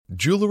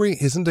Jewelry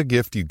isn't a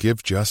gift you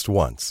give just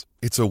once.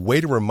 It's a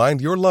way to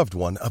remind your loved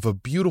one of a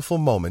beautiful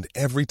moment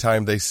every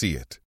time they see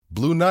it.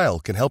 Blue Nile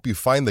can help you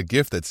find the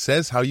gift that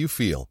says how you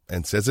feel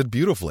and says it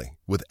beautifully,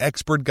 with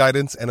expert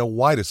guidance and a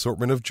wide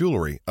assortment of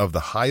jewelry of the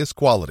highest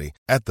quality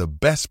at the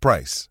best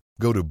price.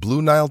 Go to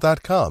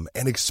BlueNile.com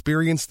and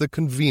experience the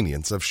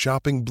convenience of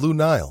shopping Blue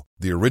Nile,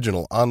 the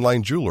original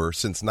online jeweler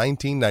since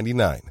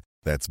 1999.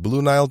 That's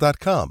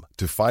BlueNile.com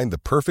to find the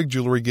perfect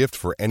jewelry gift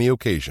for any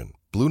occasion.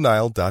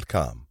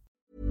 BlueNile.com.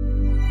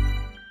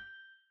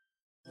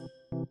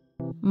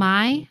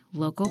 My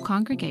local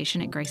congregation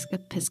at Grace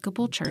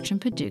Episcopal Church in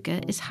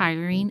Paducah is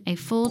hiring a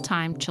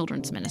full-time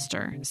children's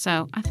minister.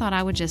 So I thought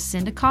I would just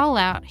send a call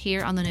out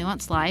here on The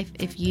Nuanced Life.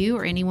 If you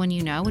or anyone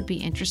you know would be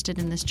interested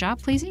in this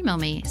job, please email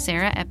me,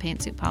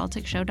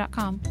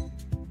 sarah@pantsuitpoliticsshow.com.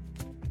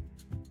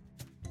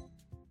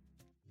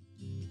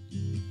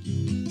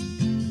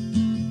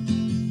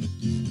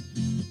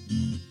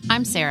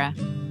 I'm Sarah.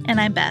 And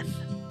I'm Beth.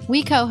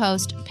 We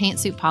co-host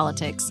Pantsuit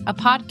Politics, a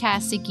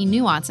podcast seeking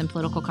nuance in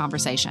political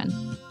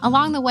conversation.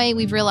 Along the way,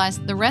 we've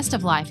realized the rest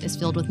of life is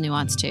filled with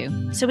nuance,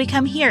 too. So we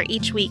come here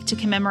each week to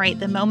commemorate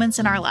the moments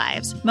in our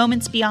lives,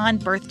 moments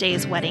beyond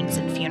birthdays, weddings,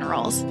 and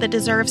funerals, that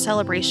deserve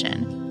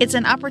celebration. It's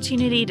an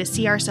opportunity to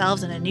see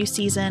ourselves in a new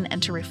season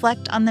and to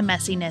reflect on the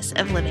messiness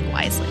of living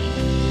wisely.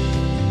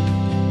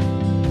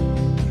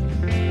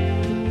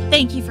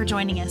 Thank you for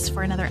joining us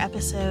for another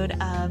episode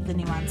of The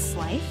Nuanced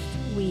Life.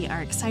 We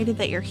are excited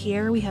that you're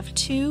here. We have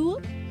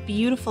two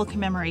beautiful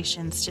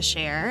commemorations to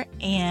share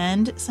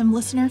and some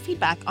listener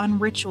feedback on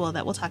ritual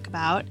that we'll talk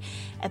about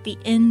at the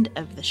end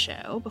of the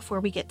show. Before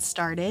we get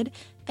started,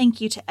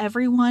 thank you to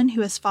everyone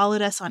who has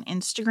followed us on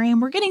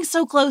Instagram. We're getting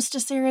so close to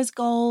Sarah's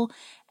goal,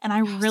 and I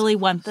really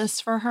want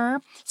this for her.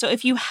 So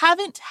if you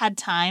haven't had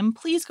time,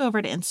 please go over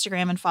to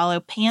Instagram and follow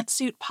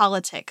Pantsuit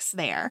Politics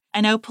there.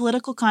 I know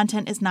political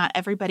content is not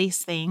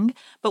everybody's thing,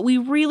 but we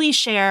really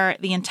share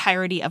the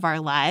entirety of our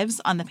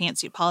lives on the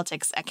Pantsuit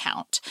Politics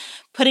account.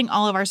 Putting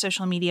all of our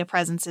social media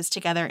presences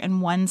together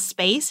in one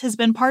space has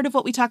been part of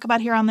what we talk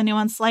about here on The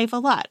Nuanced Life a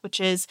lot,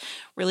 which is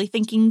really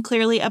thinking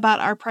clearly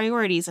about our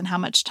priorities and how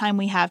much time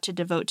we have to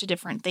devote to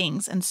different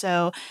things. And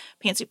so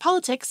Pantsuit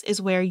Politics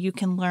is where you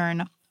can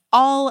learn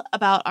all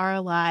about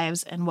our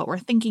lives and what we're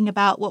thinking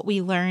about, what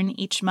we learn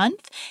each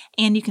month.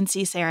 And you can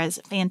see Sarah's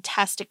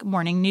fantastic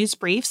morning news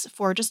briefs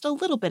for just a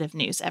little bit of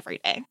news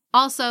every day.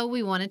 Also,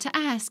 we wanted to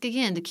ask,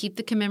 again, to keep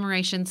the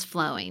commemorations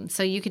flowing.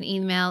 So you can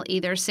email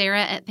either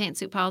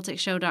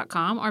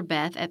sarah@pantsuitpoliticsshow.com or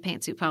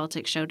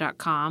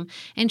beth@pantsuitpoliticsshow.com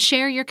and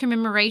share your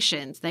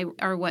commemorations. They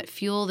are what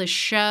fuel the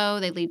show.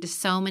 They lead to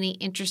so many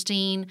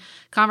interesting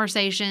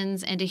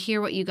conversations, and to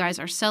hear what you guys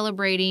are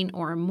celebrating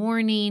or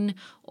mourning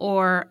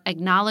or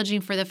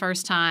acknowledging for the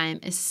first time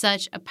is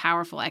such a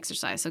powerful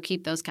exercise. So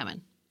keep those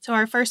coming. So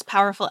our first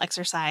powerful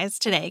exercise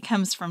today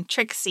comes from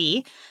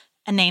Trixie,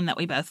 a name that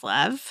we both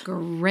love.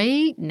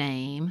 Great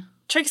name.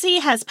 Trixie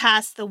has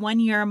passed the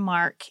 1-year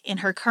mark in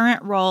her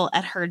current role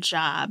at her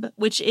job,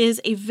 which is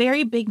a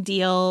very big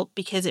deal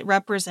because it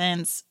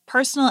represents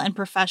personal and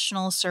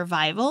professional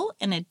survival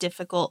in a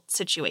difficult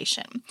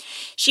situation.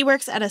 She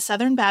works at a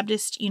Southern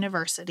Baptist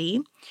university.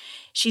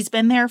 She's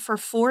been there for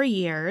 4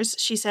 years.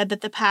 She said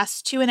that the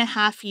past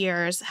 2.5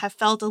 years have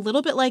felt a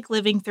little bit like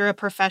living through a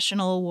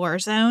professional war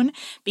zone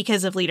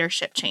because of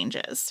leadership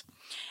changes.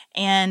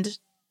 And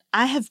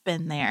I have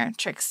been there,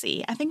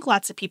 Trixie. I think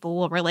lots of people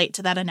will relate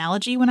to that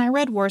analogy. When I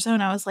read Warzone,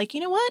 I was like,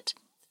 you know what?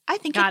 I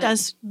think it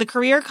does. The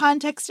career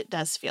context, it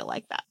does feel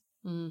like that.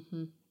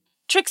 Mm-hmm.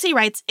 Trixie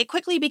writes, it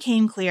quickly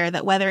became clear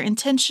that whether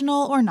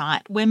intentional or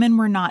not, women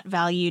were not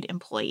valued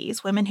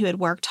employees. Women who had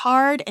worked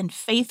hard and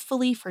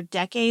faithfully for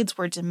decades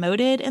were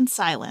demoted and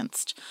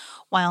silenced,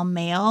 while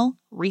male,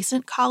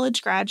 recent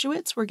college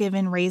graduates were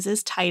given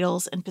raises,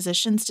 titles, and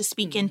positions to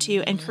speak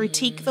into and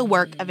critique the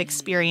work of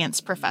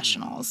experienced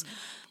professionals.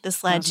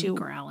 This led to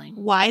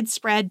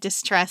widespread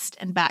distrust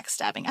and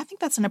backstabbing. I think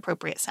that's an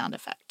appropriate sound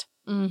effect.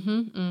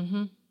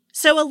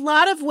 So a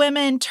lot of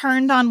women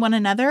turned on one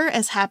another,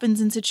 as happens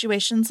in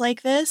situations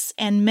like this,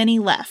 and many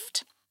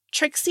left.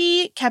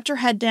 Trixie kept her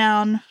head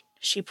down.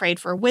 She prayed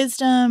for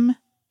wisdom,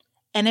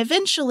 and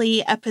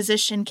eventually a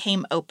position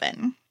came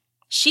open.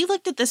 She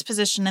looked at this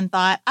position and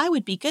thought, I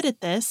would be good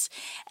at this,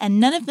 and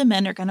none of the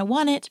men are going to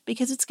want it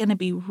because it's going to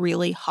be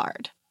really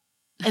hard.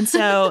 And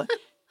so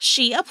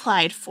she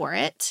applied for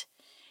it.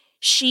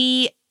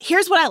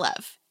 Here's what I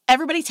love.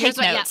 Everybody take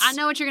notes. Yeah, I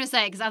know what you're going to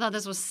say because I thought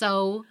this was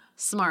so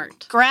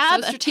smart.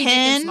 Grab a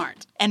pen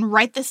and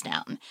write this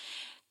down.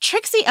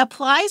 Trixie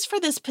applies for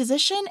this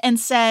position and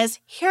says,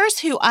 here's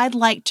who I'd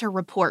like to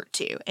report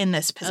to in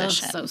this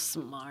position. Oh, so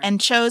smart.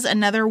 And chose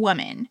another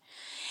woman.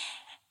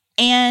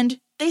 And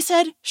they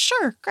said,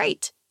 sure,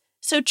 great.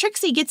 So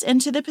Trixie gets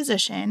into the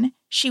position.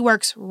 She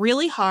works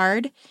really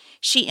hard.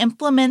 She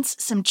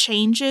implements some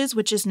changes,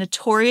 which is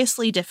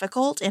notoriously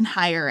difficult in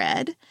higher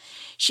ed.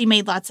 She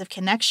made lots of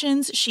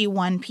connections. She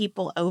won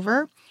people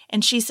over.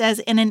 And she says,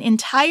 in an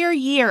entire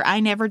year, I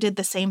never did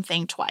the same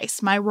thing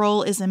twice. My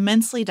role is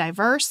immensely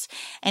diverse,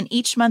 and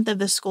each month of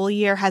the school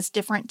year has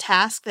different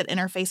tasks that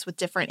interface with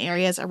different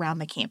areas around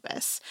the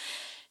campus.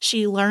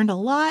 She learned a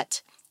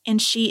lot,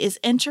 and she is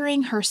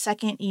entering her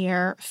second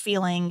year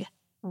feeling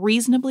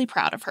reasonably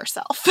proud of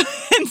herself.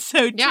 And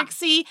so,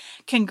 Trixie,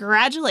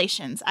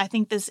 congratulations. I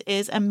think this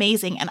is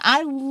amazing. And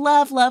I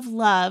love, love,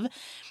 love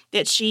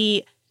that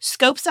she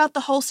scopes out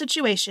the whole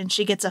situation.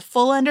 She gets a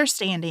full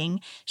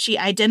understanding. She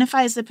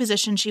identifies the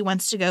position she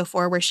wants to go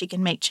for where she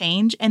can make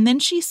change. And then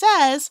she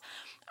says,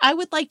 I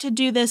would like to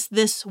do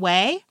this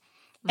way.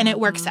 And it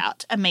works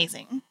out.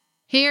 Amazing.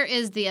 Here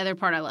is the other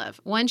part I love.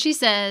 One, she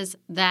says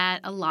that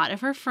a lot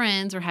of her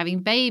friends were having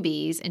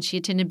babies, and she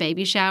attended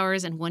baby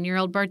showers and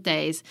one-year-old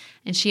birthdays,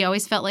 and she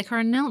always felt like her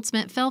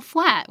announcement fell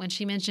flat when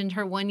she mentioned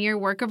her one-year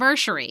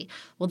workiversary.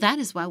 Well, that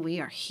is why we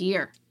are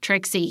here,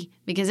 Trixie,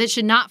 because it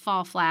should not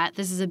fall flat.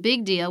 This is a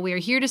big deal. We are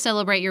here to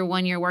celebrate your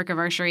one-year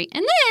workiversary.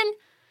 And then,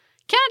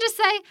 can I just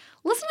say,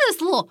 listen to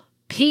this little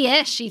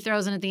PS she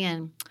throws in at the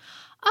end.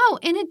 Oh,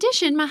 in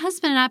addition, my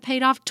husband and I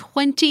paid off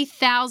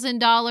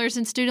 $20,000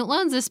 in student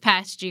loans this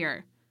past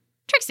year.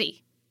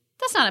 Trixie,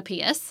 that's not a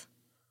PS.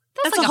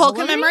 That's like a whole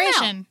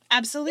commemoration.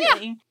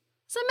 Absolutely. Yeah,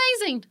 it's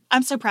amazing.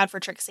 I'm so proud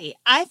for Trixie.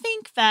 I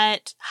think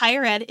that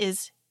higher ed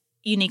is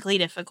uniquely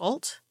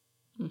difficult.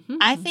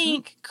 I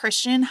think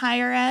Christian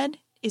higher ed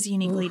is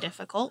uniquely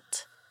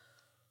difficult.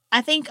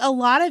 I think a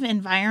lot of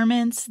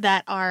environments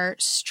that are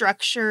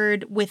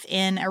structured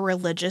within a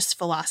religious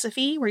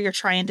philosophy where you're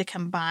trying to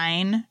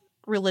combine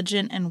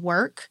religion and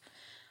work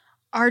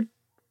are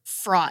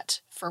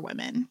fraught for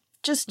women.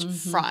 Just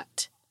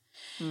fraught.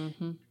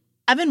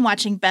 I've been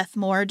watching Beth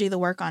Moore do the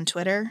work on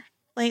Twitter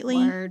lately.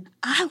 Word.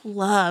 I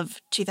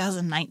love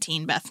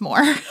 2019 Beth Moore.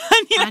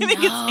 I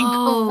think it's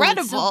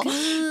incredible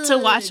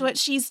to watch what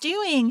she's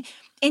doing.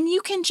 And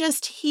you can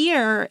just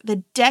hear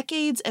the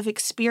decades of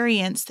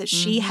experience that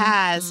she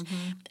has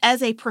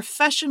as a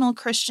professional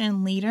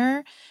Christian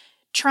leader,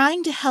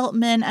 trying to help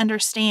men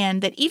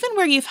understand that even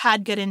where you've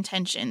had good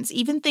intentions,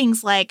 even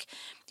things like,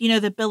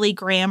 the Billy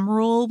Graham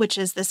rule, which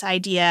is this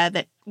idea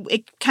that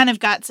it kind of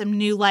got some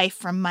new life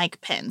from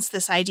Mike Pence,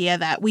 this idea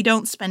that we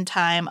don't spend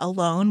time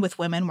alone with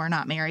women we're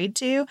not married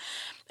to.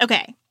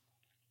 Okay.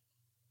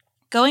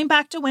 Going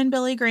back to when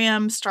Billy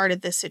Graham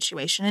started this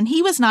situation, and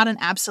he was not an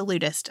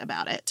absolutist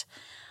about it,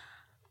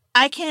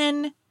 I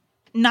can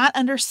not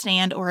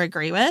understand or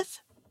agree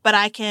with, but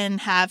I can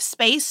have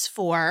space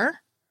for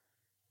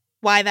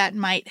why that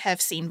might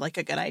have seemed like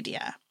a good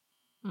idea.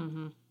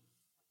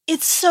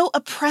 It's so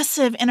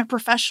oppressive in a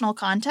professional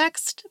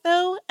context,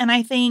 though, and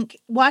I think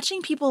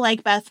watching people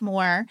like Beth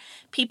Moore,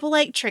 people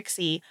like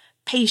Trixie,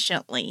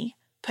 patiently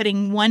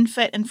putting one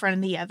foot in front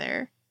of the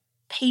other,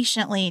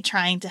 patiently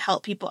trying to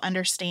help people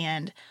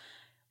understand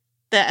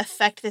the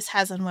effect this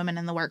has on women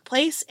in the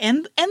workplace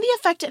and the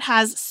effect it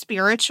has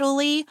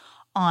spiritually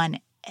on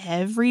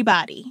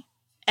everybody.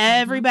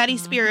 Everybody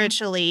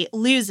spiritually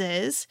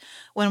loses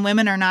when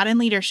women are not in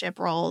leadership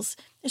roles.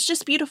 It's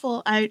just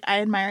beautiful. I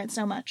admire it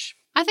so much.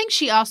 I think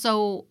she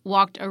also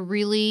walked a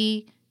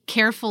really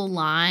careful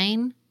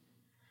line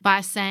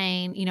by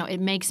saying,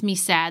 it makes me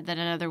sad that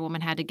another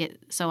woman had to get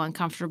so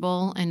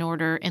uncomfortable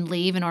and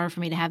leave in order for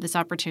me to have this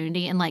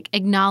opportunity, and like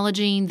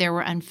acknowledging there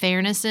were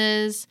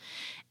unfairnesses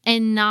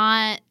and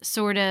not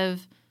sort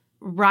of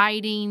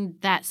riding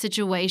that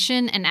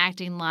situation and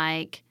acting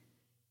like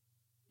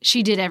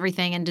she did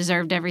everything and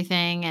deserved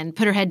everything and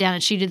put her head down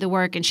and she did the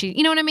work and she,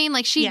 you know what I mean?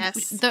 Like she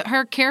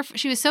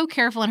was so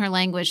careful in her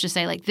language to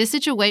say like this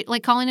situation,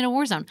 like calling it a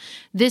war zone.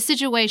 This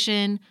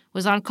situation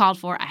was uncalled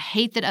for. I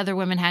hate that other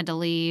women had to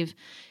leave.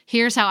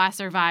 Here's how I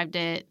survived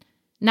it.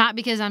 Not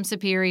because I'm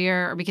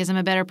superior or because I'm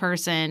a better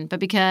person, but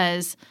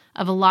because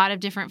of a lot of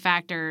different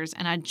factors.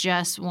 And I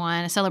just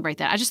want to celebrate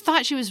that. I just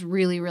thought she was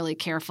really, really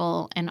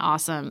careful and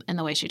awesome in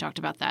the way she talked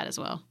about that as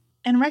well.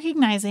 And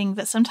recognizing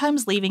that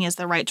sometimes leaving is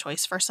the right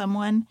choice for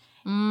someone.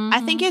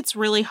 I think it's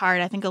really hard.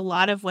 I think a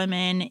lot of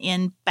women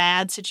in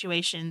bad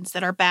situations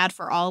that are bad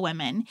for all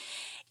women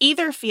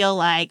either feel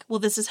like, well,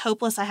 this is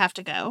hopeless, I have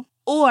to go,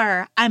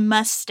 or I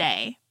must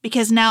stay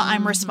because now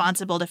I'm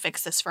responsible to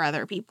fix this for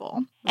other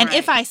people. And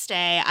if I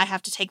stay, I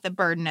have to take the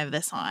burden of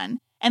this on.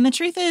 And the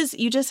truth is,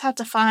 you just have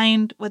to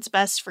find what's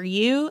best for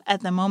you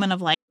at the moment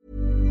of life.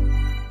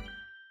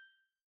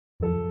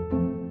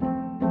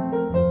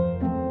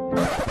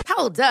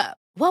 Hold up.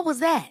 What was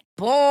that?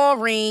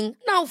 Boring.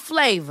 No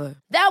flavor.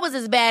 That was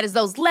as bad as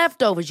those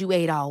leftovers you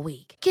ate all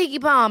week. Keke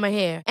Palmer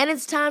here. And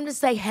it's time to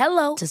say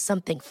hello to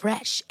something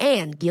fresh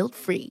and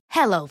guilt-free.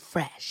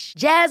 HelloFresh.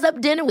 Jazz up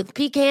dinner with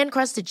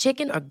pecan-crusted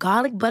chicken or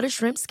garlic butter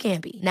shrimp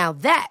scampi. Now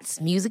that's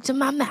music to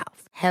my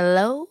mouth.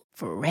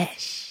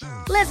 HelloFresh.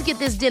 Let's get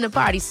this dinner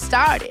party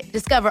started.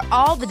 Discover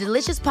all the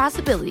delicious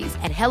possibilities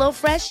at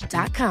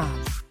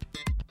HelloFresh.com.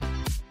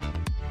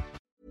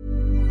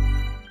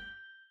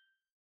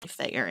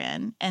 That you're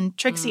in. And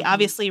Trixie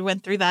obviously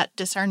went through that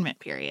discernment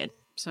period.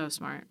 So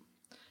smart.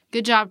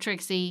 Good job,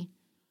 Trixie.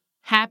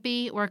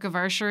 Happy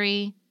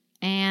workiversary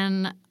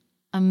and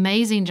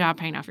amazing job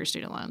paying off your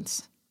student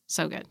loans.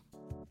 So good.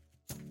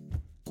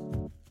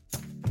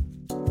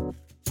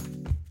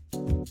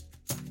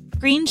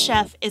 Green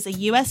Chef is a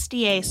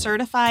USDA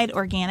certified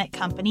organic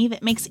company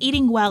that makes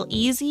eating well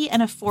easy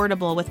and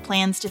affordable with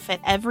plans to fit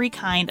every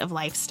kind of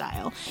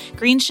lifestyle.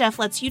 Green Chef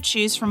lets you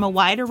choose from a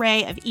wide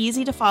array of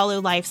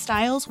easy-to-follow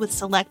lifestyles with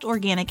select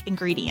organic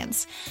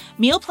ingredients.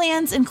 Meal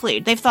plans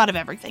include, they've thought of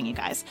everything, you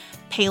guys,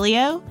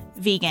 paleo,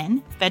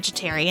 vegan,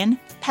 vegetarian,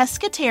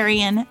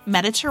 pescatarian,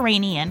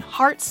 Mediterranean,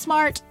 heart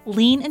smart,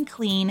 lean and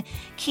clean,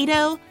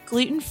 keto,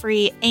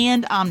 gluten-free,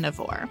 and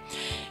omnivore.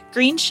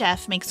 Green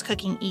Chef makes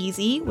cooking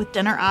easy with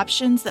dinner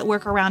options that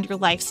work around your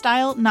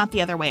lifestyle, not the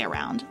other way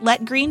around.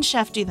 Let Green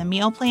Chef do the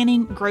meal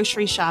planning,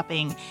 grocery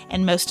shopping,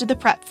 and most of the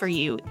prep for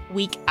you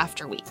week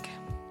after week.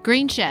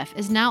 Green Chef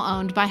is now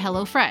owned by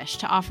HelloFresh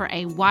to offer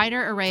a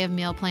wider array of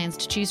meal plans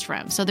to choose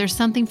from, so there's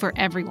something for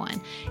everyone.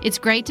 It's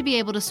great to be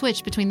able to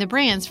switch between the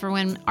brands for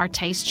when our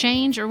tastes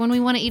change or when we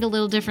want to eat a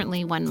little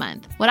differently one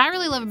month. What I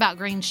really love about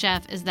Green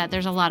Chef is that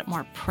there's a lot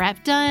more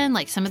prep done,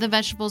 like some of the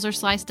vegetables are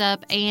sliced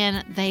up,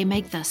 and they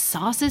make the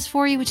sauces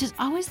for you, which is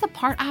always the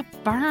part I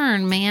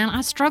burn, man.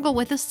 I struggle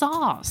with the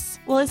sauce.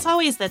 Well, it's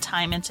always the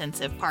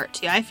time-intensive part,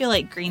 too. I feel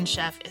like Green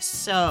Chef is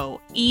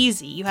so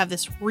easy. You have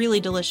this really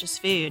delicious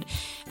food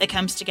that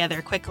comes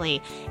together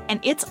quickly, and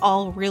it's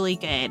all really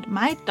good.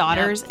 My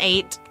daughters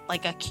ate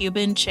like a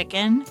Cuban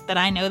chicken that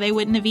I know they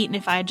wouldn't have eaten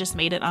if I had just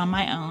made it on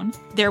my own.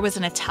 There was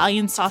an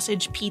Italian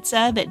sausage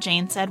pizza that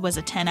Jane said was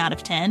a 10 out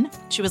of 10.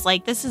 She was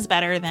like, this is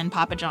better than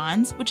Papa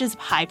John's, which is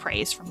high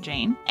praise from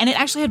Jane. And it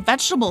actually had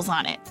vegetables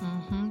on it.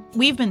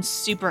 We've been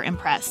super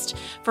impressed.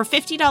 For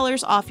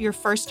 $50 off your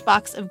first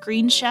box of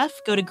Green Chef,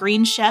 go to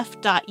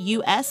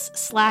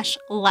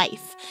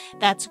greenchef.us/life.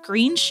 That's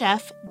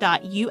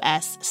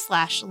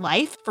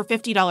greenchef.us/life for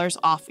 $50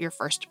 off your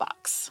first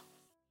box.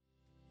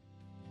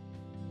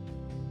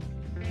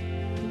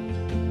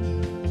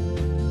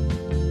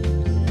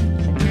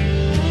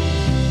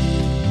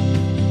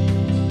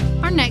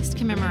 Our next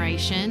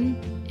commemoration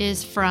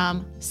is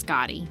from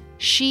Scotty.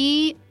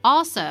 She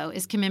also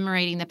is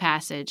commemorating the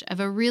passage of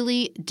a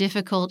really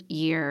difficult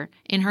year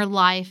in her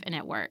life and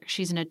at work.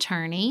 She's an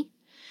attorney,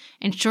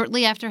 and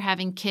shortly after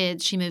having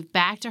kids, she moved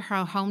back to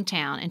her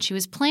hometown, and she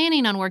was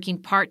planning on working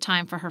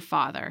part-time for her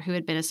father, who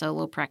had been a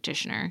solo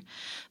practitioner.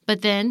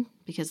 But then,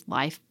 because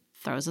life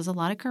throws us a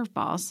lot of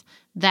curveballs,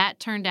 that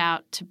turned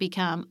out to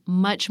become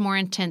much more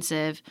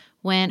intensive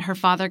when her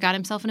father got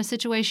himself in a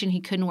situation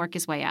he couldn't work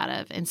his way out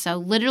of. And so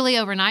literally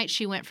overnight,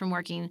 she went from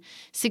working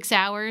 6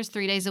 hours,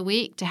 3 days a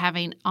week, to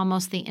having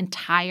almost the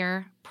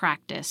entire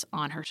practice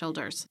on her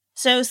shoulders.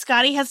 So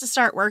Scotty has to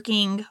start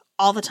working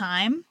all the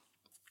time,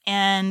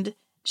 and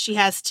she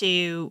has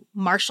to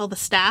marshal the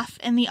staff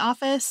in the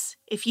office.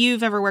 If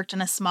you've ever worked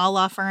in a small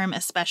law firm,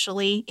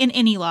 especially in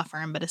any law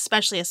firm, but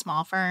especially a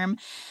small firm,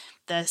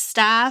 the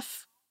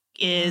staff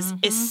is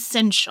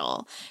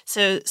essential.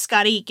 So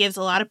Scotty gives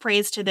a lot of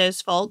praise to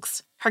those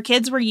folks. Her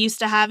kids were used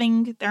to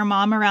having their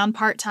mom around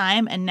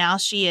part-time, and now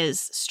she is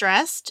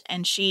stressed,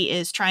 and she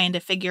is trying to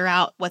figure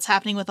out what's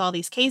happening with all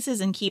these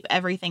cases and keep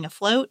everything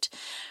afloat.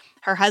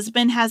 Her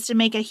husband has to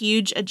make a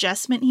huge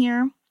adjustment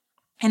here,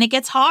 and it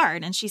gets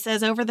hard. And she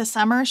says over the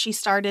summer, she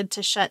started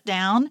to shut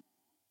down,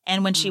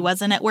 and when she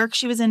wasn't at work,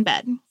 she was in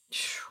bed.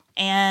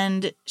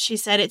 And she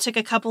said it took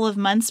a couple of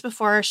months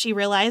before she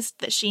realized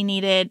that she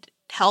needed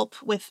help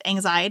with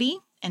anxiety,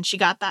 and she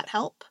got that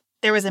help.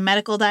 There was a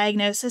medical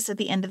diagnosis at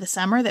the end of the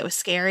summer that was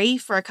scary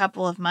for a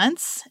couple of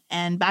months,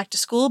 and back to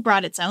school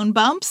brought its own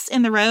bumps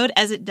in the road,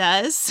 as it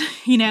does,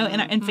 you know,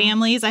 in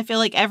families. I feel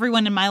like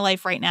everyone in my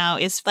life right now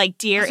is like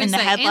deer in the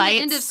headlights. And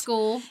the end of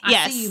school.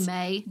 I see you,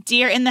 May.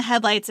 Deer in the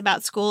headlights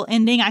about school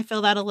ending. I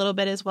feel that a little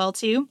bit as well,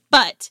 too.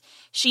 But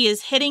she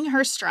is hitting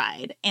her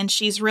stride, and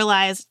she's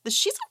realized that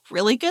she's a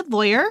really good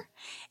lawyer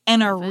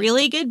and a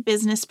really good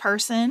business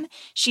person.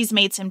 She's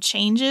made some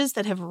changes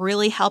that have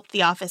really helped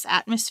the office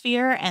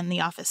atmosphere and the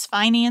office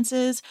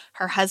finances.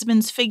 Her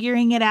husband's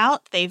figuring it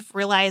out. They've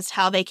realized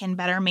how they can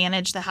better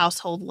manage the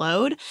household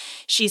load.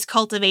 She's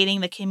cultivating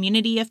the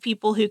community of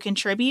people who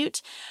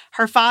contribute.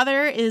 Her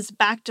father is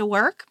back to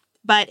work,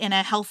 but in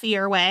a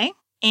healthier way.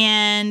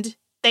 And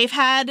they've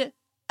had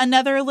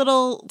another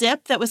little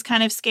dip that was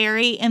kind of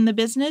scary in the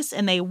business,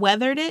 and they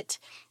weathered it.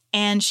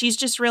 And she's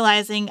just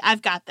realizing,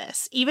 I've got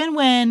this. Even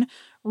when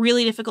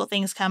really difficult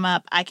things come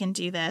up, I can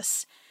do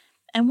this.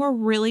 And we're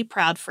really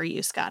proud for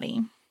you,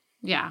 Scotty.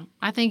 Yeah,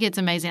 I think it's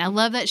amazing. I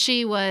love that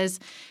she was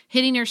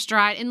hitting her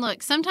stride. And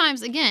look,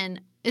 sometimes,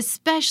 again,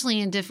 especially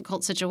in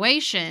difficult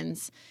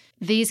situations,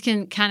 these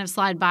can kind of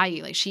slide by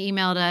you. Like she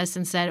emailed us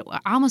and said,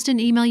 I almost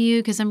didn't email you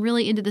because I'm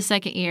really into the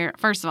second year.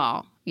 First of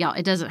all, y'all,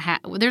 it doesn't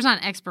have, there's not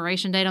an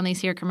expiration date on these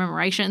here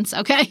commemorations,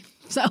 okay?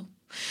 So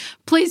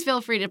please feel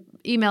free to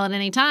email at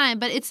any time.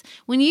 But it's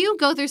when you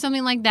go through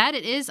something like that,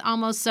 it is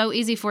almost so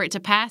easy for it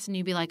to pass. And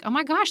you'd be like, oh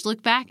my gosh,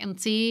 look back and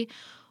see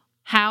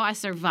how I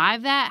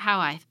survived that, how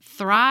I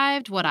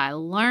thrived, what I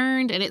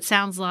learned. And it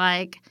sounds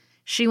like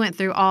she went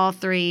through all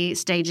three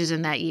stages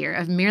in that year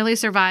of merely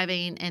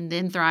surviving and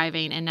then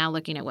thriving and now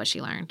looking at what she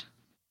learned.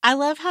 I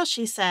love how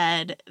she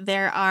said,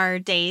 there are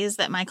days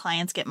that my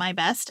clients get my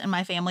best and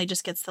my family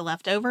just gets the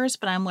leftovers,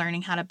 but I'm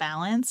learning how to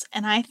balance.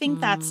 And I think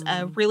that's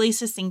a really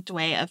succinct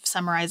way of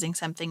summarizing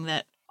something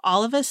that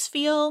all of us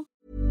feel.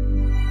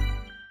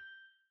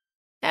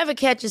 Ever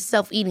catch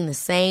yourself eating the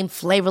same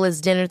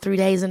flavorless dinner 3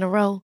 days in a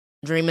row?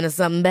 Dreaming of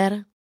something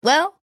better?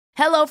 Well,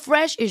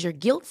 HelloFresh is your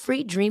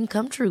guilt-free dream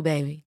come true,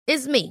 baby.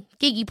 It's me,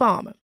 Keke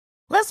Palmer.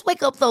 Let's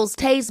wake up those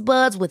taste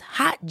buds with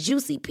hot,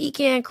 juicy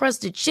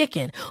pecan-crusted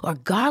chicken or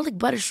garlic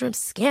butter shrimp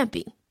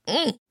scampi.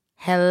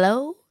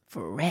 Hello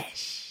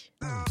Fresh.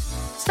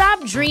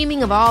 Stop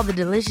dreaming of all the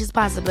delicious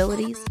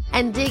possibilities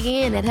and dig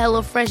in at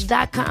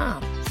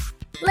HelloFresh.com.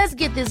 Let's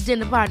get this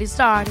dinner party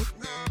started.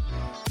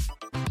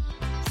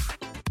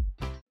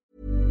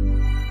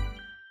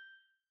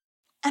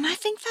 And I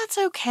think that's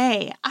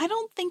okay. I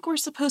don't think we're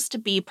supposed to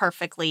be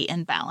perfectly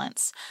in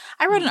balance.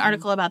 I wrote an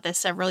article about this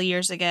several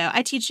years ago.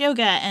 I teach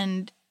yoga,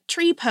 and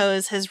tree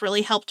pose has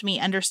really helped me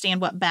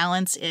understand what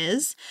balance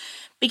is,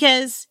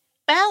 because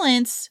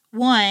balance,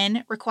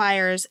 one,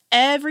 requires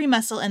every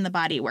muscle in the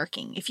body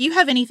working. If you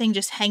have anything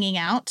just hanging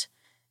out,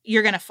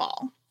 you're going to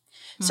fall.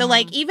 So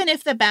like, even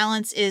if the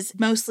balance is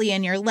mostly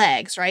in your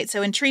legs, right?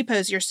 So in tree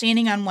pose, you're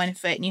standing on one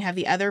foot and you have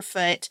the other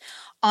foot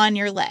on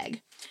your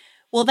leg.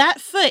 Well,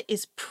 that foot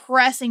is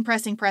pressing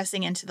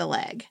into the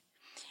leg.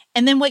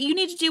 And then what you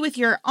need to do with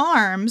your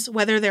arms,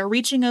 whether they're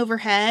reaching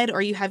overhead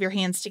or you have your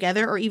hands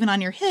together or even on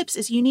your hips,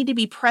 is you need to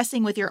be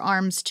pressing with your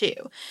arms too.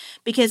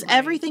 Because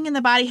everything in the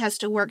body has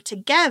to work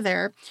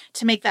together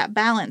to make that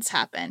balance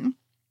happen.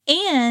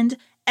 And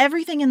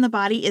everything in the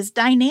body is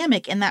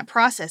dynamic in that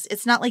process.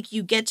 It's not like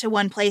you get to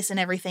one place and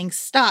everything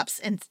stops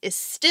and is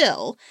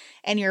still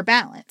and you're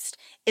balanced.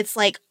 It's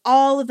like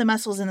all of the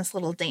muscles in this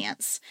little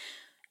dance.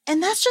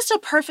 And that's just a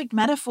perfect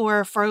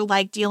metaphor for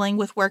like dealing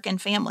with work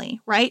and family,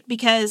 right?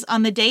 Because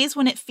on the days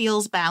when it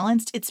feels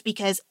balanced, it's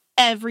because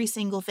every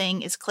single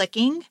thing is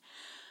clicking,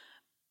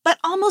 but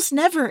almost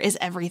never is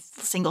every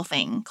single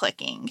thing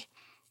clicking.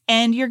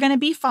 And you're going to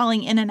be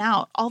falling in and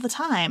out all the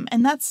time.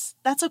 And that's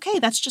okay.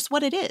 That's just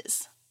what it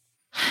is.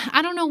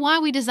 I don't know why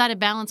we decided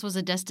balance was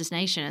a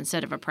destination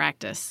instead of a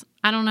practice.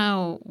 I don't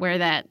know where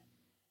that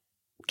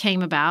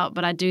came about,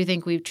 but I do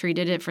think we've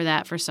treated it for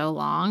that for so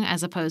long,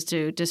 as opposed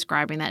to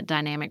describing that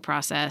dynamic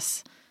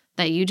process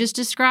that you just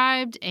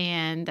described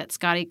and that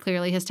Scotty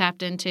clearly has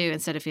tapped into,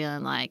 instead of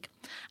feeling like,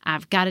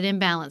 I've got it in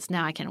balance,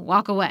 now I can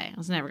walk away.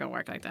 It's never going to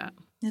work like that.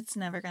 It's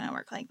never going to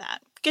work like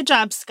that. Good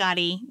job,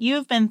 Scotty. You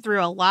have been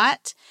through a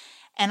lot,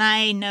 and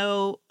I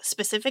know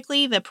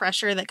specifically the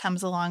pressure that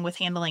comes along with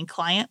handling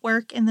client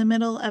work in the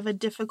middle of a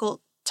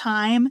difficult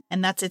time,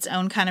 and that's its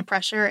own kind of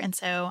pressure. And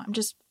so I'm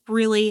just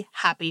really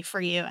happy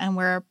for you, and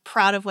we're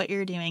proud of what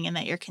you're doing and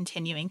that you're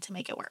continuing to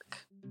make it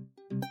work.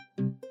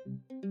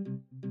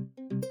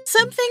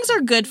 Some things are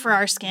good for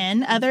our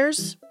skin,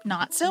 others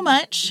not so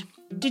much.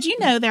 Did you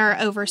know there are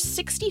over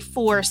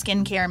 64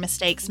 skincare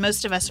mistakes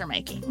most of us are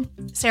making?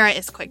 Sarah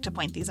is quick to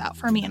point these out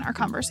for me in our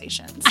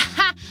conversations.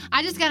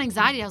 I just got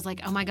anxiety. I was like,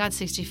 oh my God,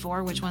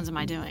 64, which ones am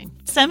I doing?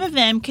 Some of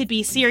them could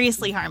be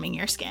seriously harming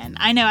your skin.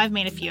 I know I've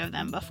made a few of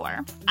them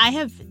before. I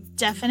have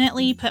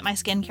definitely put my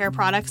skincare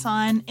products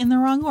on in the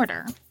wrong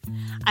order.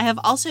 I have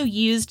also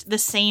used the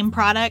same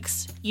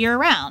products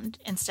year-round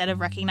instead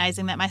of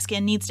recognizing that my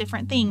skin needs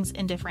different things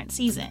in different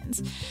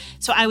seasons.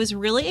 So I was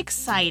really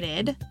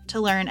excited to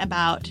learn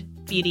about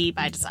Beauty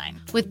by Design.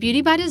 With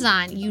Beauty by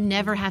Design, you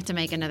never have to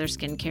make another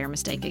skincare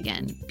mistake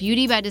again.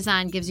 Beauty by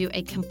Design gives you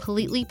a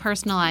completely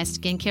personalized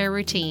skincare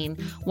routine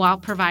while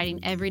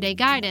providing everyday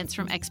guidance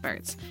from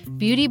experts.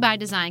 Beauty by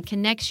Design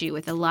connects you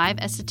with a live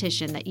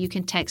esthetician that you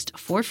can text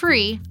for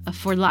free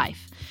for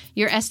life.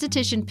 Your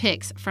esthetician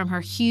picks from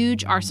her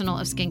huge arsenal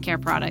of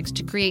skincare products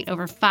to create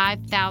over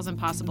 5,000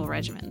 possible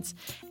regimens.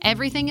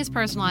 Everything is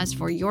personalized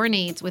for your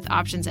needs with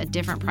options at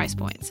different price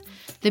points.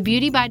 The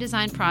Beauty by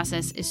Design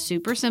process is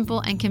super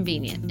simple and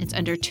convenient. It's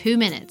under 2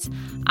 minutes.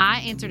 I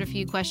answered a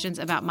few questions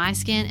about my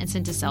skin and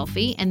sent a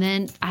selfie, and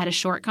then I had a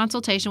short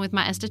consultation with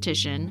my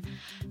esthetician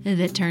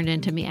that turned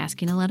into me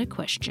asking a lot of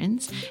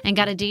questions and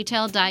got a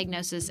detailed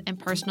diagnosis and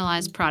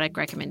personalized product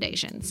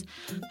recommendations.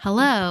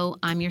 Hello,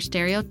 I'm your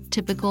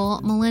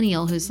stereotypical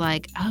millennial who's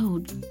like, oh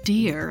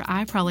dear,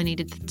 I probably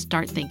need to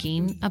start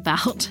thinking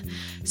about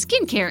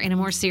skincare in a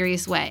more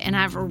serious way. And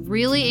I've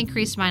really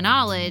increased my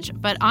knowledge,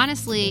 but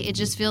honestly, it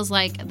just feels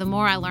like the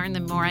more I learn, the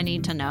more I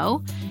need to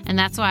know. And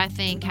that's why I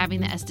think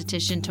having the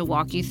esthetician to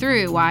walk you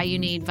through why you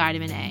need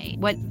vitamin A,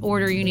 what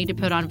order you need to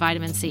put on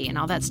vitamin C, and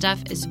all that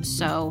stuff is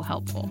so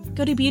helpful.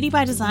 Go to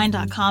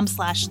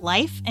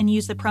beautybydesign.com/life and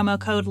use the promo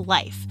code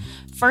LIFE.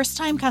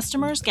 First-time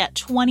customers get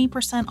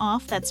 20%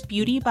 off. That's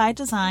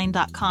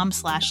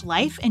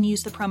beautybydesign.com/life and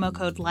use the promo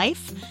code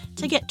LIFE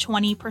to get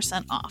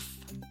 20% off.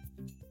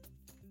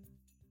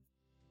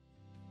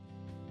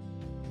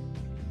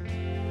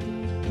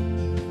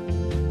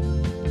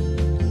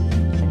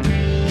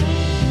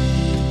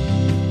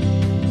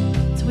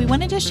 So we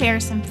wanted to share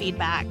some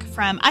feedback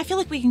from, I feel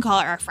like we can call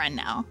her our friend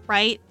now,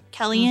 right?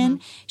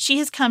 Kellyanne. She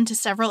has come to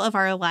several of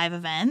our live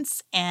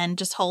events and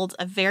just holds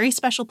a very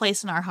special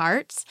place in our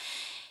hearts.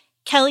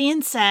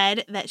 Kellyanne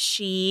said that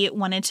she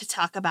wanted to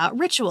talk about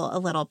ritual a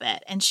little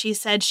bit. And she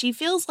said she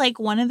feels like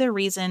one of the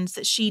reasons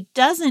that she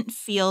doesn't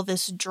feel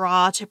this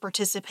draw to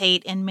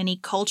participate in many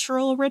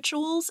cultural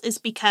rituals is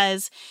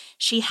because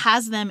she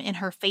has them in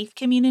her faith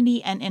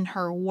community and in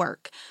her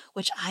work,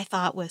 which I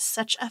thought was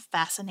such a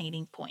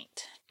fascinating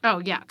point.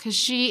 Oh, yeah, because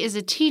she is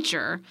a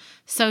teacher,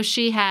 so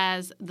she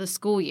has the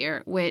school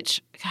year,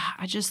 which, God,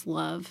 I just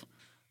love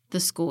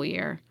the school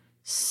year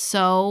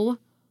so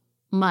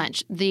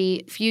much.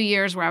 The few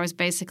years where I was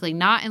basically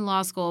not in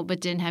law school but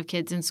didn't have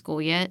kids in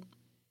school yet,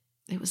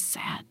 it was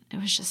sad. It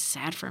was just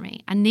sad for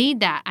me. I need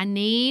that. I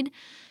need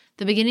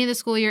the beginning of the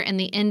school year and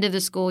the end of the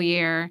school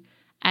year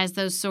as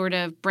those sort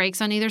of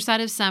breaks on either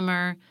side of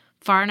summer,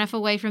 far enough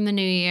away from the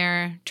new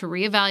year to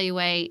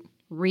reevaluate,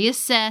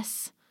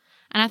 reassess.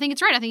 And I think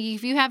it's right. I think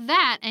if you have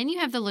that and you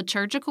have the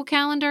liturgical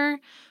calendar,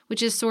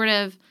 which is sort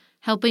of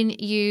helping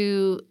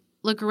you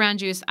look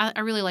around you. I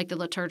really like the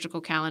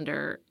liturgical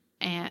calendar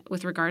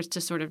with regards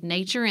to sort of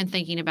nature and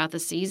thinking about the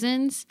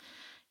seasons.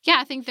 Yeah,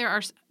 I think there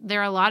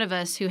are a lot of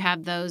us who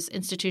have those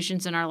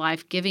institutions in our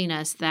life giving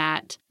us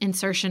that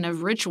insertion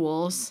of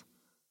rituals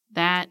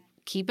that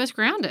keep us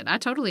grounded. I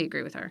totally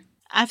agree with her.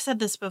 I've said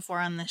this before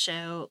on the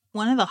show.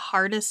 One of the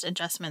hardest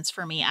adjustments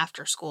for me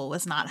after school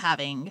was not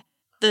having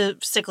the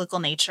cyclical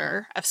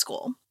nature of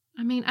school.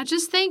 I mean, I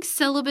just think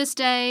Syllabus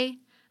Day.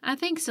 I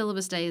think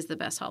Syllabus Day is the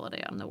best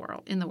holiday in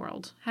the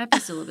world. Happy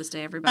Syllabus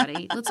Day,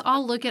 everybody. Let's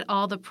all look at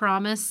all the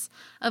promise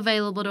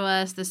available to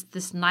us,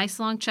 this nice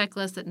long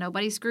checklist that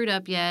nobody screwed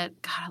up yet.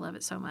 God, I love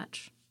it so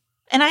much.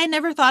 And I had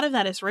never thought of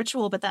that as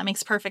ritual, but that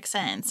makes perfect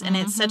sense. And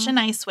it's such a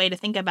nice way to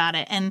think about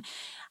it. And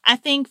I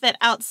think that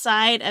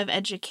outside of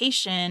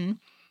education,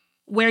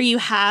 where you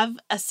have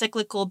a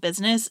cyclical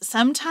business,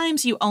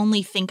 sometimes you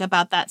only think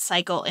about that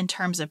cycle in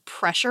terms of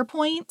pressure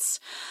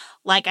points.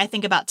 Like I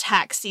think about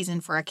tax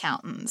season for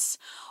accountants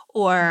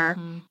or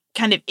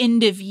kind of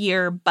end of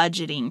year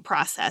budgeting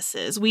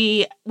processes.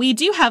 We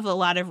do have a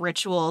lot of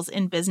rituals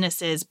in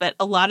businesses, but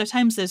a lot of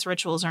times those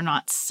rituals are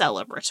not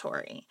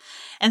celebratory.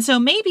 And so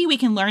maybe we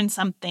can learn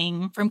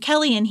something from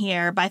Kellyanne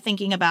here by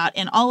thinking about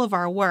in all of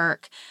our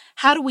work,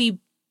 how do we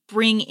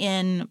bring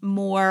in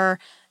more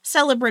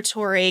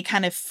celebratory,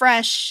 kind of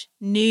fresh,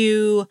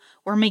 new,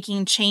 we're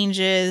making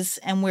changes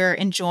and we're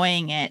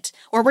enjoying it,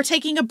 or we're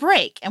taking a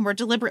break and we're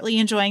deliberately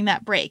enjoying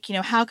that break. You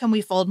know, how can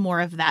we fold more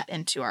of that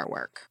into our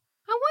work?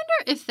 I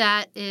wonder if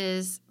that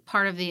is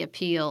part of the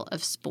appeal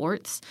of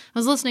sports. I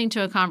was listening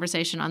to a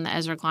conversation on the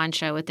Ezra Klein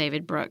show with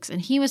David Brooks,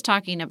 and he was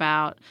talking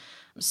about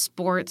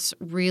sports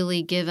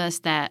really give us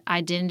that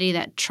identity,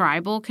 that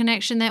tribal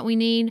connection that we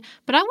need.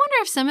 But I wonder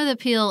if some of the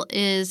appeal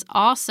is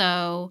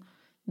also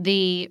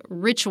the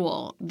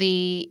ritual,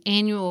 the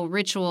annual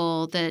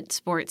ritual that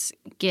sports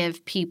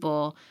give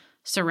people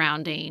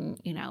surrounding,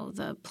 you know,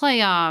 the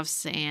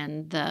playoffs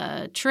and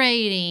the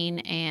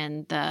trading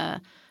and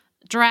the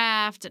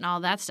draft and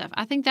all that stuff.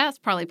 I think that's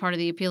probably part of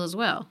the appeal as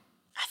well.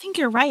 I think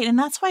you're right. And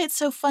that's why it's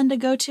so fun to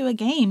go to a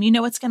game. You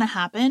know what's going to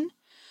happen,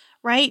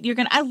 right?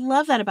 I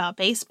love that about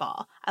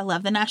baseball. I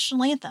love the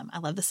national anthem. I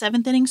love the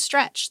 7th inning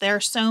stretch. There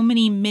are so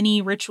many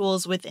mini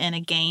rituals within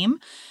a game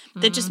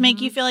that just make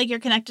you feel like you're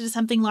connected to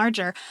something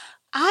larger.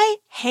 I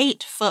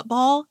hate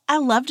football. I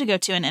love to go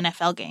to an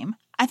NFL game.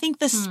 I think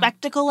the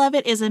spectacle of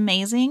it is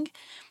amazing.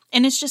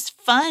 And it's just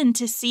fun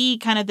to see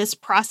kind of this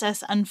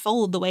process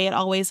unfold the way it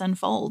always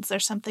unfolds.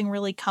 There's something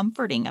really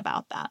comforting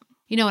about that.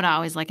 You know what I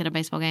always like at a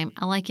baseball game?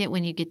 I like it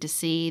when you get to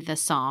see the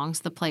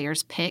songs the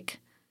players pick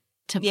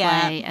to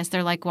play as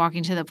they're like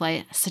walking to the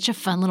plate. Such a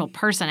fun little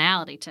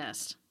personality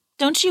test.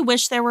 Don't you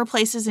wish there were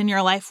places in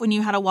your life when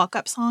you had a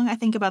walk-up song? I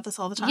think about this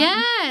all the time.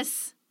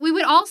 Yes. We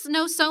would all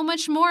know so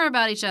much more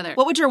about each other.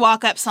 What would your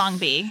walk-up song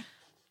be?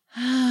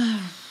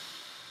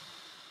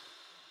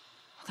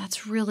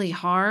 That's really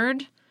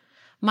hard.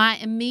 My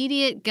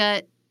immediate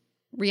gut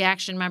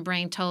reaction, my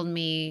brain told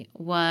me,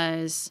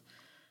 was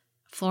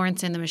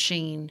Florence and the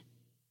Machine,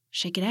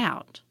 Shake It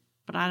Out.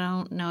 But I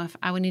don't know if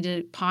I would need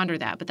to ponder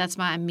that. But that's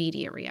my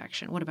immediate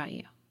reaction. What about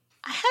you?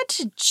 I had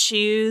to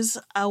choose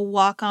a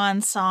walk-on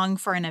song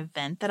for an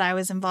event that I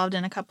was involved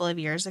in a couple of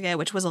years ago,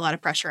 which was a lot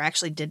of pressure. I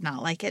actually did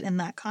not like it in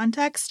that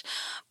context.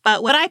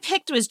 But what I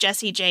picked was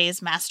Jessie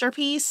J's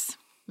Masterpiece,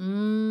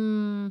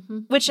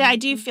 which I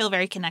do feel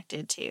very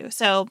connected to.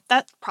 So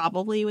that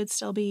probably would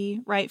still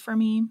be right for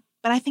me.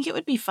 But I think it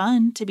would be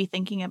fun to be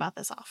thinking about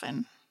this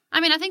often. I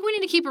mean, I think we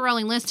need to keep a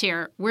rolling list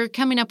here. We're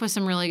coming up with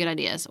some really good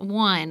ideas.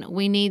 1,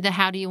 we need the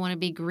How Do You Want to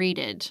Be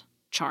Greeted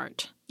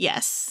chart.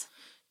 Yes.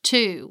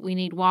 2, we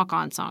need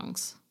walk-on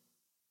songs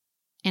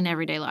in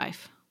everyday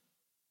life.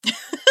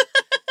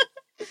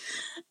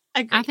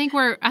 I think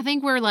we're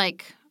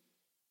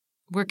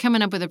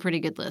coming up with a pretty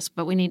good list,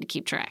 but we need to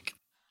keep track.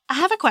 I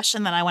have a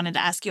question that I wanted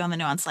to ask you on the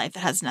Nuanced Life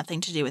that has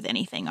nothing to do with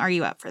anything. Are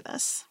you up for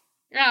this?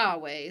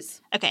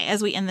 Always. Okay,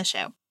 as we end the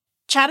show.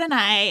 Chad and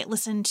I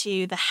listened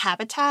to The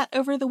Habitat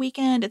over the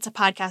weekend. It's a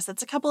podcast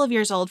that's a couple of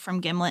years old from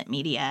Gimlet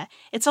Media.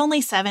 It's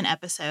only 7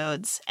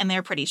 episodes, and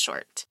they're pretty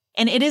short.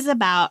 And it is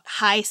about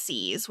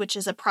HI-SEAS, which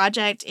is a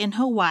project in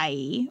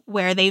Hawaii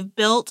where they've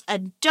built a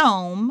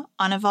dome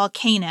on a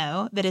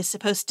volcano that is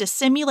supposed to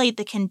simulate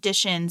the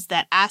conditions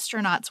that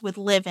astronauts would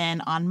live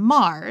in on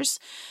Mars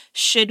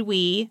should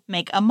we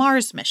make a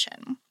Mars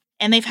mission.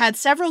 And they've had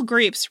several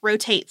groups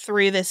rotate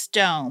through this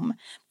dome.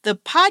 The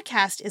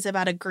podcast is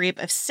about a group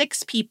of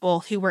 6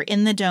 people who were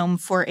in the dome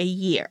for a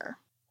year.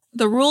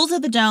 The rules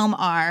of the dome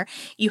are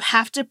you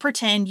have to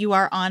pretend you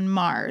are on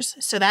Mars.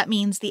 So that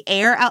means the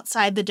air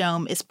outside the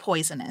dome is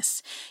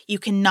poisonous. You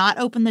cannot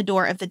open the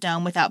door of the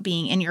dome without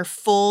being in your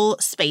full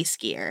space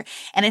gear.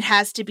 And it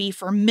has to be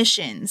for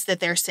missions that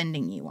they're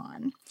sending you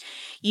on.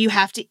 You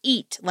have to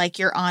eat like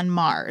you're on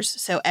Mars.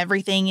 So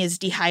everything is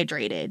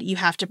dehydrated. You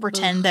have to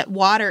pretend that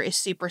water is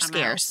super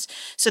scarce.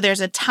 So there's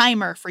a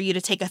timer for you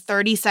to take a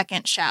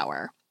 30-second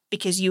shower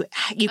because you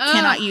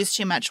cannot use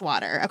too much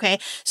water. Okay.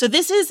 So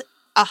this is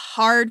a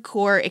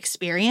hardcore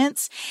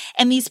experience.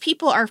 And these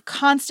people are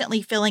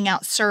constantly filling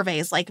out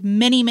surveys, like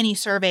many, many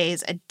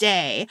surveys a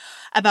day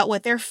about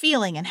what they're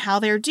feeling and how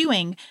they're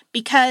doing,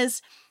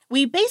 because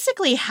we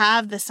basically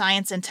have the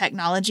science and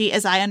technology,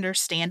 as I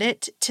understand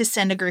it, to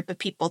send a group of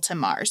people to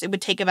Mars. It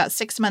would take about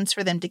 6 months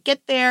for them to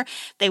get there.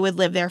 They would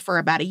live there for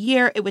about a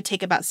year. It would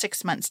take about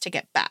 6 months to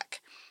get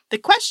back. The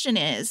question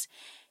is,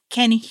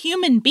 can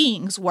human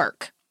beings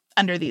work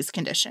under these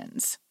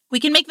conditions? We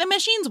can make the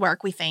machines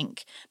work, we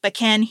think, but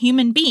can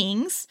human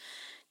beings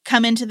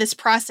come into this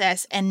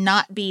process and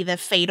not be the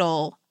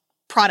fatal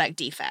product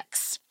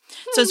defects?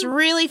 So it's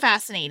really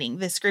fascinating,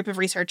 this group of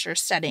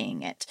researchers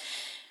studying it.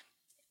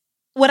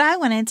 What I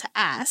wanted to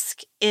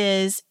ask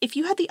is, if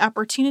you had the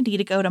opportunity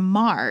to go to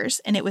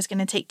Mars and it was going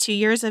to take 2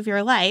 years of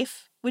your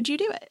life, would you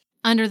do it?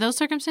 Under those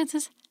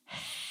circumstances?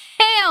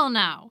 Hell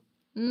no.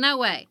 No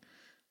way.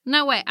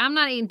 No way. I'm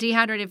not eating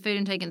dehydrated food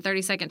and taking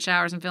 30-second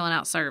showers and filling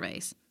out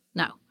surveys.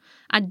 No.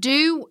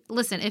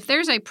 Listen, if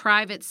there's a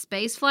private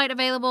space flight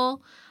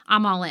available,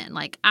 I'm all in.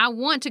 Like, I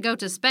want to go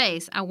to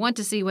space. I want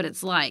to see what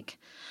it's like.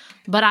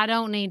 But I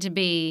don't need to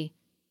be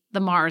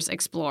the Mars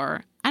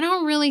explorer. I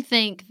don't really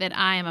think that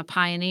I am a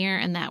pioneer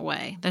in that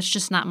way. That's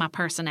just not my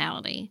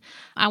personality.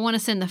 I want to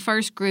send the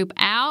first group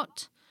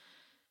out,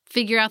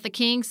 figure out the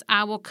kinks.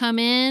 I will come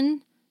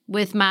in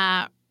with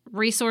my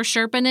resource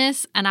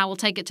Sherpa-ness, and I will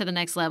take it to the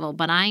next level.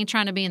 But I ain't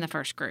trying to be in the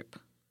first group.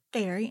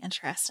 Very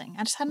interesting.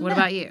 I just hadn't What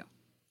about you?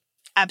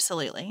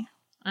 Absolutely.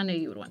 I knew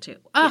you would want to.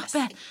 Oh, Yes.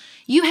 Beth,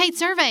 you hate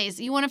surveys.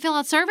 You want to fill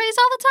out surveys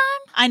all the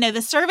time? I know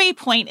the survey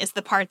point is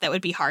the part that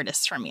would be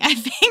hardest for me. I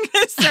think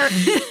the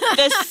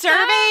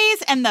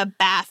surveys and the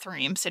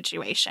bathroom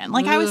situation.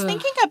 Like, I was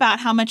thinking about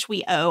how much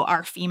we owe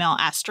our female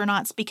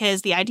astronauts,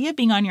 because the idea of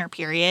being on your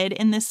period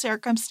in this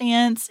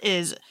circumstance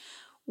is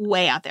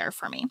way out there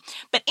for me.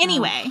 But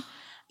anyway,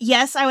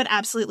 yes, I would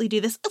absolutely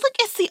do this. Look,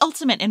 it's the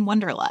ultimate in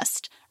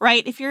wanderlust,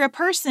 right? If you're a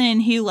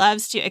person who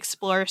loves to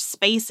explore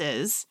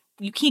spaces,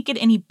 you can't get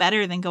any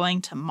better than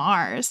going to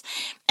Mars.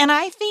 And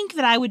I think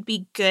that I would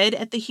be good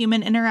at the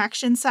human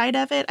interaction side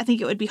of it. I think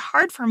it would be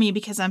hard for me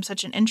because I'm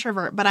such an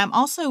introvert, but I'm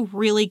also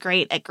really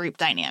great at group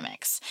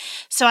dynamics.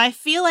 So I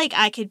feel like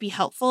I could be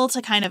helpful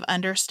to kind of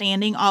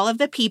understanding all of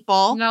the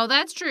people. No,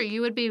 that's true. You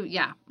would be,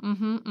 yeah.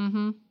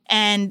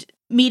 And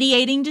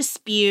mediating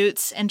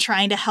disputes and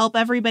trying to help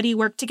everybody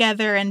work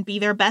together and be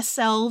their best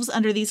selves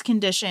under these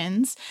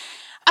conditions.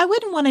 I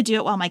wouldn't want to do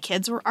it while my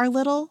kids are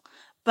little.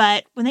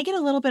 But when they get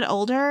a little bit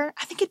older,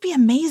 I think it'd be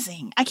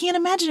amazing. I can't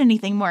imagine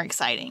anything more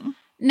exciting.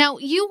 Now,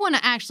 you want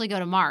to actually go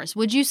to Mars.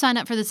 Would you sign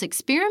up for this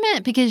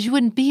experiment? Because you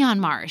wouldn't be on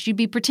Mars. You'd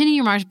be pretending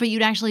you're Mars, but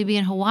you'd actually be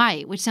in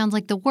Hawaii, which sounds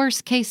like the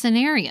worst case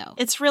scenario.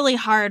 It's really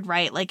hard,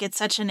 right? Like, it's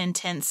such an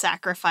intense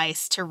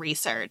sacrifice to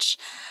research.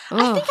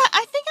 Ugh. I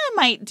think I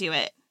might do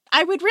it.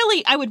 I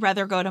would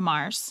rather go to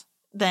Mars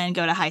than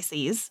go to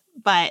HI-SEAS.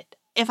 But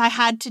if I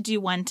had to do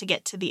one to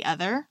get to the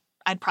other,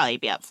 I'd probably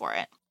be up for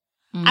it.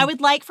 I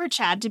would like for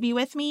Chad to be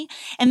with me.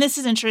 And this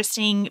is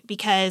interesting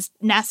because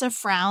NASA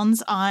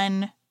frowns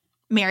on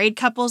married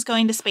couples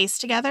going to space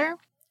together.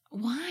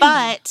 Why?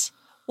 But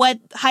what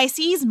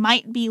HI-SEAS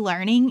might be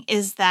learning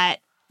is that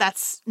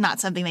that's not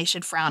something they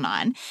should frown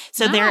on.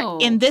 So they're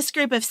in this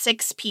group of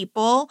 6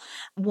 people,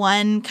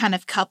 one kind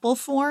of couple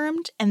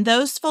formed, and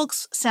those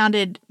folks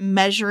sounded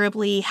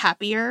measurably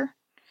happier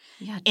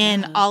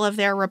in all of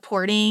their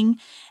reporting.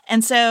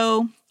 And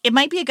so it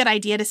might be a good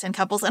idea to send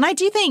couples. And I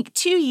do think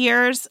 2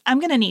 years, I'm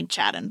going to need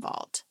Chad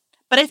involved.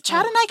 But if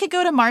Chad and I could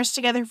go to Mars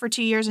together for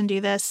 2 years and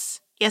do this,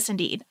 yes,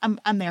 indeed,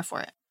 I'm there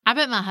for it. I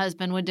bet my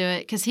husband would do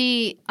it because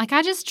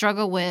I just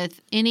struggle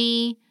with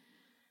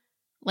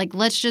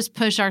let's just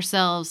push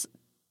ourselves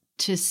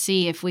to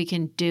see if we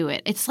can do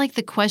it. It's like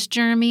the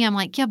questioner in me. I'm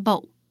like, yeah,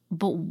 but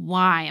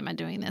why am I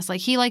doing this?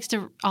 Like, he likes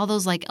all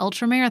those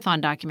ultra marathon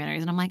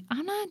documentaries. And I'm like,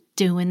 I'm not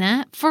doing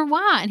that. For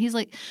why? And he's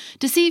like,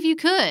 to see if you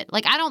could.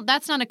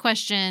 That's not a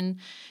question.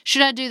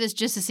 Should I do this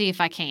just to see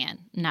if I can?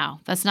 No,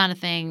 that's not a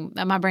thing.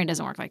 My brain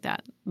doesn't work like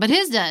that. But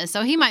his does.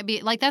 So he might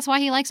be that's why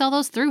he likes all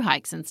those through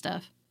hikes and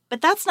stuff.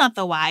 But that's not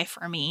the why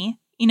for me.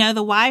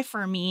 The why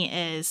for me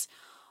is,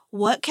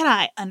 what could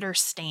I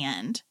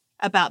understand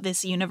about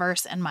this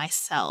universe and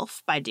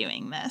myself by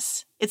doing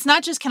this. It's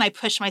not just can I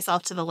push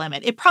myself to the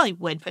limit. It probably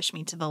would push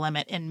me to the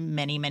limit in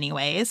many, many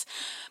ways.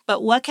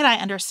 But what could I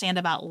understand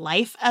about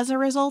life as a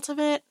result of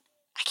it?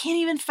 I can't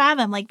even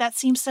fathom. Like, that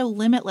seems so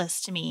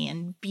limitless to me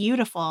and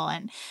beautiful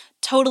and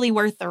totally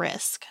worth the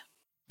risk.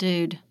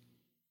 Dude,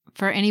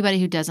 for anybody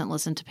who doesn't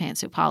listen to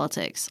Pantsuit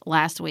Politics,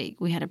 last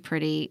week we had a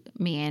pretty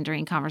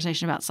meandering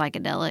conversation about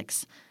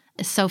psychedelics.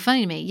 It's so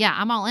funny to me. Yeah,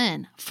 I'm all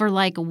in for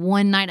like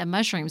one night of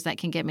mushrooms that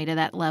can get me to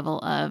that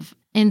level of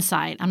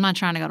insight. I'm not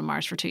trying to go to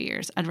Mars for 2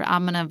 years.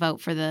 I'm going to vote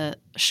for the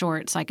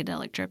short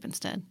psychedelic trip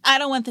instead. I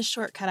don't want the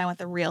shortcut. I want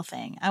the real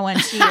thing. I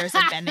want 2 years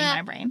of bending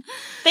my brain.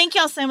 Thank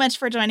y'all so much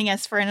for joining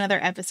us for another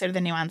episode of The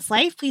Nuanced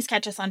Life. Please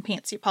catch us on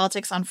Pantsuit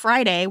Politics on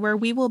Friday, where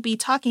we will be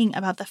talking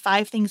about the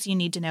 5 things you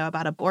need to know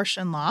about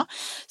abortion law.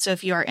 So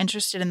if you are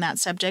interested in that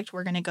subject,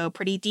 we're going to go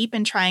pretty deep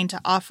in trying to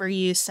offer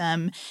you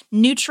some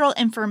neutral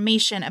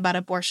information about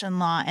abortion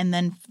law. And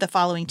then the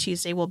following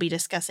Tuesday, we'll be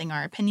discussing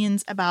our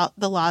opinions about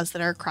the laws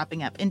that are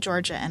cropping up in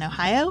Georgia and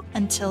Ohio.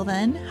 Until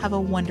then, have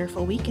a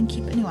wonderful week and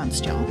keep it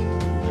nuanced, y'all.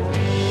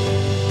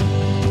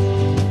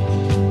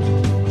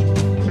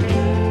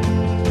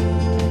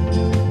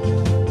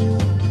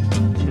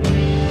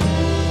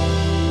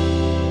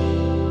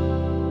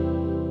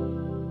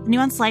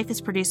 Nuanced Life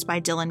is produced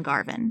by Dylan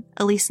Garvin.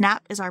 Elise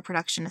Knapp is our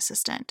production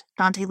assistant.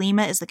 Dante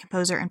Lima is the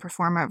composer and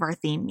performer of our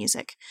theme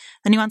music.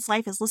 The Nuanced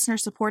Life is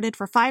listener-supported.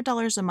 For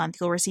 $5 a month,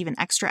 you'll receive an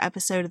extra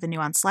episode of The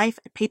Nuanced Life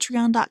at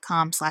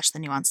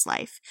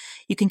patreon.com/thenuancedlife.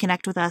 You can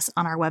connect with us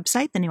on our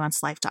website,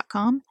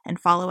 thenuancedlife.com, and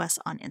follow us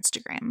on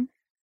Instagram.